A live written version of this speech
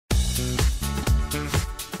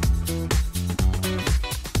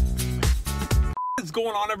What's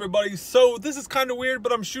going on, everybody? So this is kind of weird,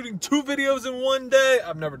 but I'm shooting 2 videos in one day.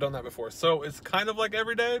 I've never done that before, so it's kind of like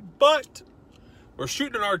every day, but we're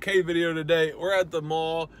shooting an arcade video today. We're at the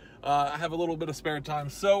mall. I have a little bit of spare time,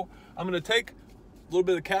 so I'm gonna take a little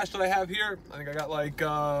bit of cash that I have here. I think I got like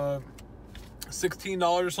 $16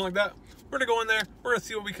 or something like that. We're gonna go in there. We're gonna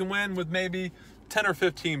see what we can win with maybe 10 or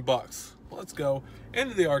 15 bucks. Let's go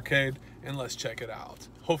into the arcade and let's check it out.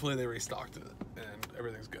 Hopefully they restocked it and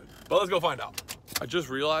everything's good. But let's go find out. I just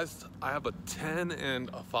realized I have a 10 and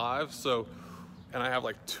a 5, so, and I have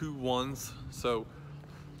like 2 1s, so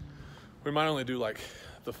we might only do like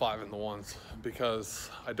the 5 and the 1s because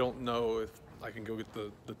I don't know if I can go get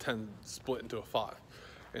the 10 split into a 5,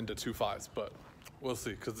 into 2 5s, but we'll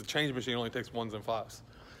see, because the change machine only takes 1s and 5s.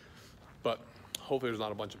 But hopefully there's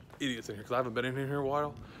not a bunch of idiots in here, because I haven't been in here a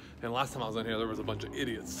while, and last time I was in here there was a bunch of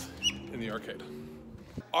idiots in the arcade.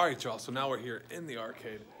 All right, y'all, so now we're here in the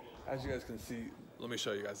arcade. As you guys can see, let me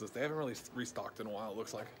show you guys this. They haven't really restocked in a while, it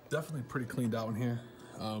looks like. Definitely pretty cleaned out in here.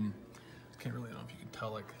 Can't really know if you can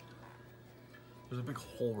tell, like, there's a big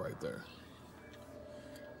hole right there.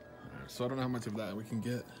 So I don't know how much of that we can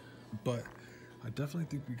get, but I definitely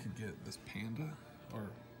think we could get this panda,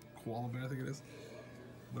 or koala bear I think it is.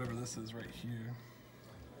 Whatever this is right here.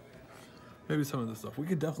 Maybe some of this stuff. We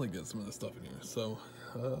could definitely get some of this stuff in here. So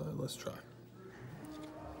let's try.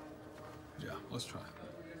 Yeah, let's try.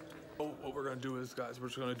 What we're gonna do is, guys, we're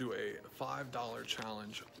just gonna do a $5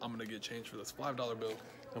 challenge. I'm gonna get change for this $5 bill,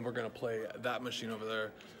 and we're gonna play that machine over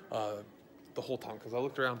there the whole time, because I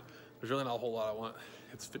looked around, there's really not a whole lot I want.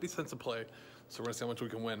 It's 50 cents a play, so we're gonna see how much we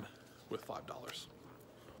can win with $5.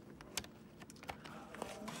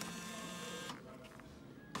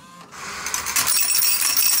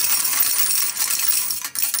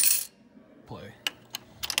 Play.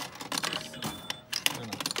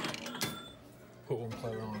 Put one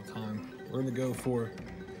player on a time. We're gonna go for,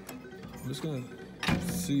 I'm just gonna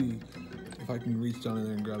see if I can reach down in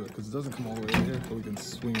there and grab it, because it doesn't come all the way in here, but we can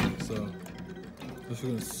swing it. So just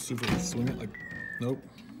gonna super swing it, like, nope.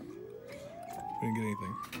 We didn't get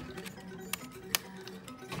anything.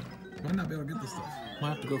 Might not be able to get this stuff. Might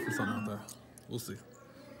have to go for something out there. We'll see.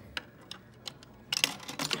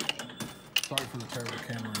 Sorry for the terrible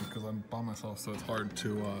camera, because I'm by myself, so it's hard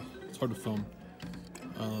to film.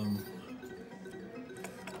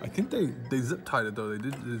 I think they zip tied it though. They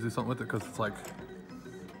did do something with it, because it's like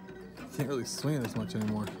you can't really swing it as much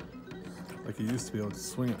anymore. Like you used to be able to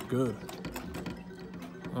swing it good.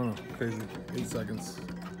 I don't know, crazy. 8 seconds.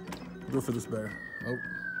 We'll go for this bear. Oh,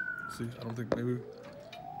 see, I don't think maybe.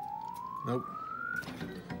 Nope.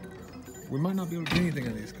 We might not be able to get anything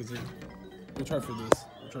on these, because we'll try for this.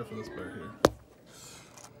 We'll try for this bear here.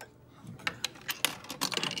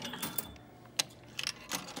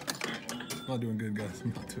 I'm not doing good, guys.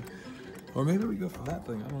 I'm not too. Or maybe we go for that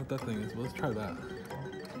thing. I don't know what that thing is, but let's try that.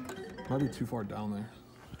 Might be too far down there.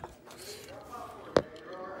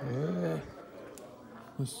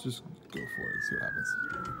 Let's just go for it and see what happens.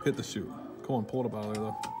 Hit the chute. Come on, pull it up out of there,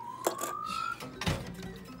 though.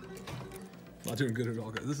 Not doing good at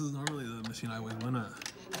all, guys. This is not really the machine I always win at.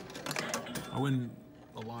 I win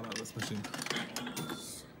a lot out of this machine.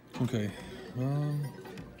 Okay.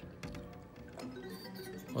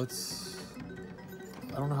 Let's...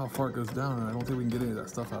 I don't know how far it goes down, and I don't think we can get any of that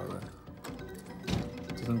stuff out of there.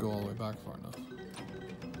 It doesn't go all the way back far enough.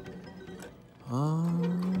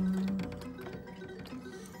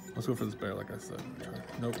 Let's go for this bear, like I said.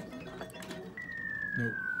 Nope.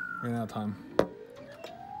 Nope. Ran out of time.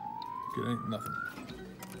 Getting nothing.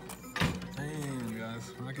 Dang,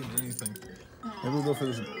 guys. We're not getting anything. Maybe we'll go for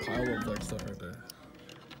this pile of like stuff right there.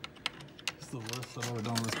 It's the worst I've ever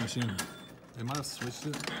done with this machine. They might have switched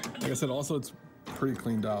it. Like I said, also it's pretty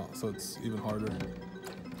cleaned out, so it's even harder.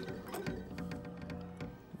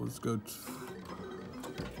 Let's go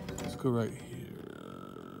right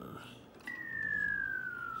here.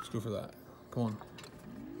 Let's go for that. Come on.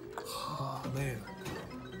 Oh man.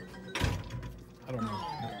 I don't know.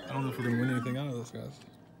 I don't know if we're gonna win anything out of this, guys.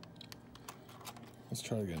 Let's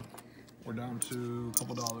try again. We're down to a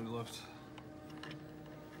couple dollars left.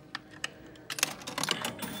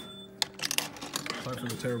 Sorry for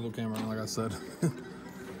the terrible camera, like I said.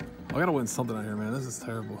 I gotta win something out here, man. This is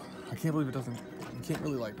terrible. I can't believe it doesn't, you can't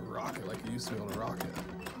really like rock it like you used to be able to rock it.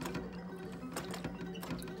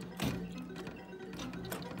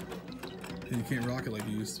 And you can't rock it like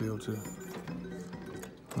you used to be able to.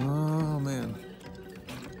 Oh man.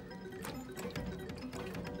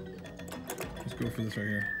 Let's go for this right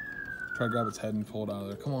here. Try to grab its head and pull it out of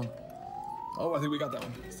there. Come on. Oh, I think we got that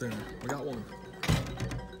one. It's there. We got one.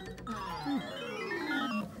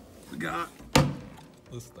 got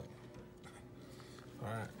this thing. All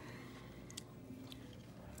right.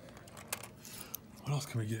 What else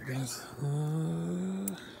can we get, guys?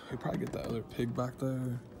 We probably get that other pig back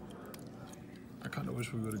there. I kind of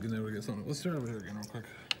wish we would have been able to get something. Let's start over here again real quick.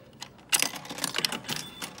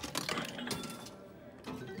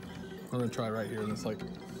 I'm gonna try right here in this like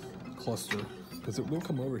cluster because it will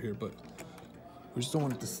come over here, but we just don't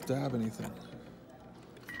want it to stab anything.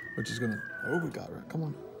 Which is gonna, oh, we got it right. Come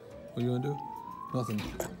on. What are you gonna do? Nothing.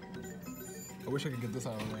 I wish I could get this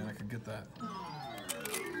out of the way and I could get that.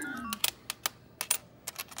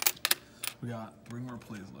 We got 3 more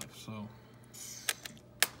plays left, so.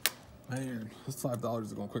 Man, this $5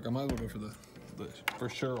 is going quick. I might as well go for the for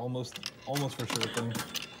sure, almost for sure thing.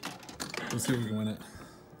 Let's see if we can win it.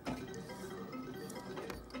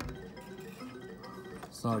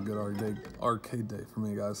 It's not a good arcade day for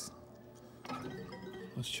me, guys.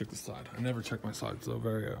 Let's check the side. I never check my sides though,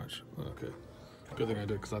 very much. Okay. Good thing I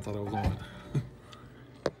did because I thought I was on it.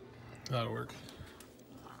 That'll work.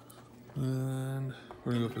 And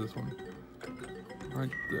we're gonna go for this one.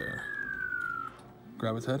 Right there.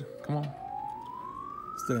 Grab its head. Come on.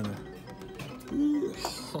 Stay in there.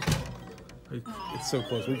 It's so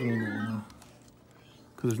close. We can win that one now.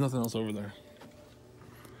 Because there's nothing else over there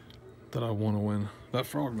that I want to win. That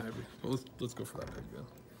frog maybe. But let's go for that pig again.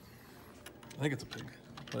 I think it's a pig.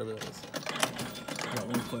 Whatever that is. Got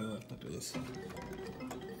 1 play left after this.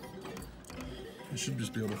 I should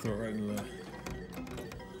just be able to throw it right into that.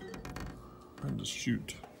 And just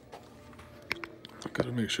shoot.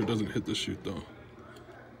 Gotta make sure it doesn't hit the chute though.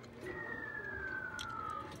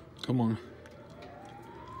 Come on.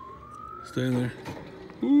 Stay in there.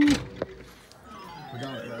 Ooh. We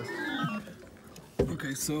got it, guys.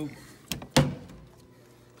 Okay, so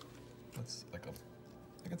that's like I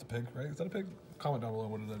think it's a pig, right? Is that a pig? Comment down below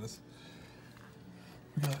what that is.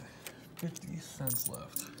 We got 50 cents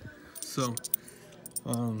left. So,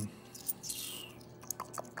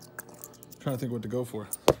 trying to think what to go for.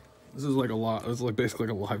 This is like a lot. This is like basically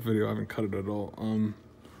like a live video. I haven't cut it at all. I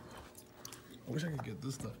wish I could get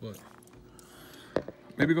this stuff, but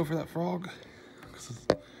maybe go for that frog. Cause it's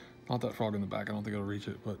not that frog in the back. I don't think it'll reach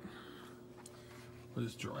it. But what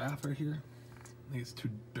is giraffe right here? I think it's too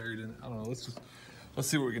buried in it. I don't know. Let's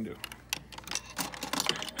see what we can do.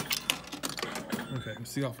 Okay,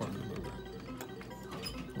 let's see how far it goes over.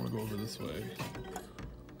 I want to go over this way.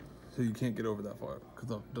 So you can't get over that far because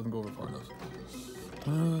it doesn't go over far enough.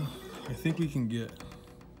 I think we can get.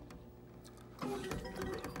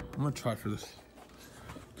 I'm gonna try for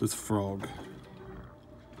this frog.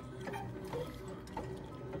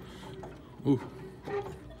 Ooh.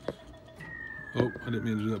 Oh, I didn't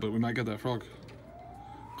mean to do that, but we might get that frog.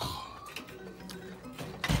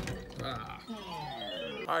 Ah.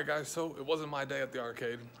 All right, guys. So it wasn't my day at the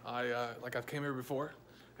arcade. I've came here before,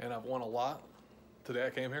 and I've won a lot. Today I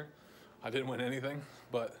came here. I didn't win anything,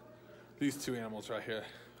 but these 2 animals right here.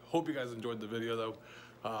 Hope you guys enjoyed the video though.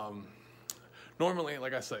 Normally,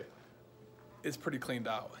 like I say, it's pretty cleaned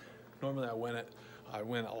out. Normally I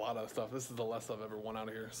win a lot of stuff. This is the less I've ever won out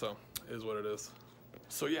of here, so it is what it is.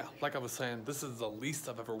 So yeah, like I was saying, this is the least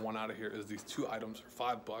I've ever won out of here is these 2 items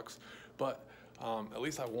for $5. But at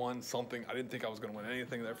least I won something. I didn't think I was gonna win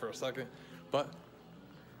anything there for a second, but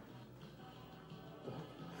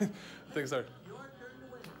things are.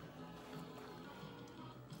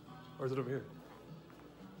 Or is it over here?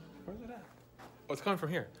 Where's it at? Oh, it's coming from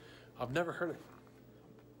here. I've never heard it.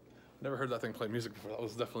 Never heard that thing play music before. That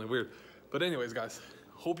was definitely weird. But anyways, guys,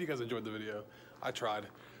 hope you guys enjoyed the video. I tried.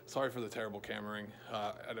 Sorry for the terrible cameraing.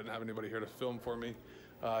 I didn't have anybody here to film for me.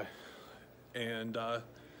 Yeah,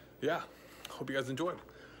 hope you guys enjoyed.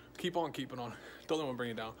 Keep on keeping on. Don't let anyone bring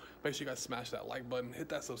you down. Make sure you guys smash that like button, hit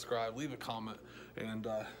that subscribe, leave a comment, and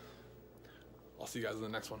I'll see you guys in the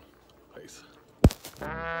next one. Peace.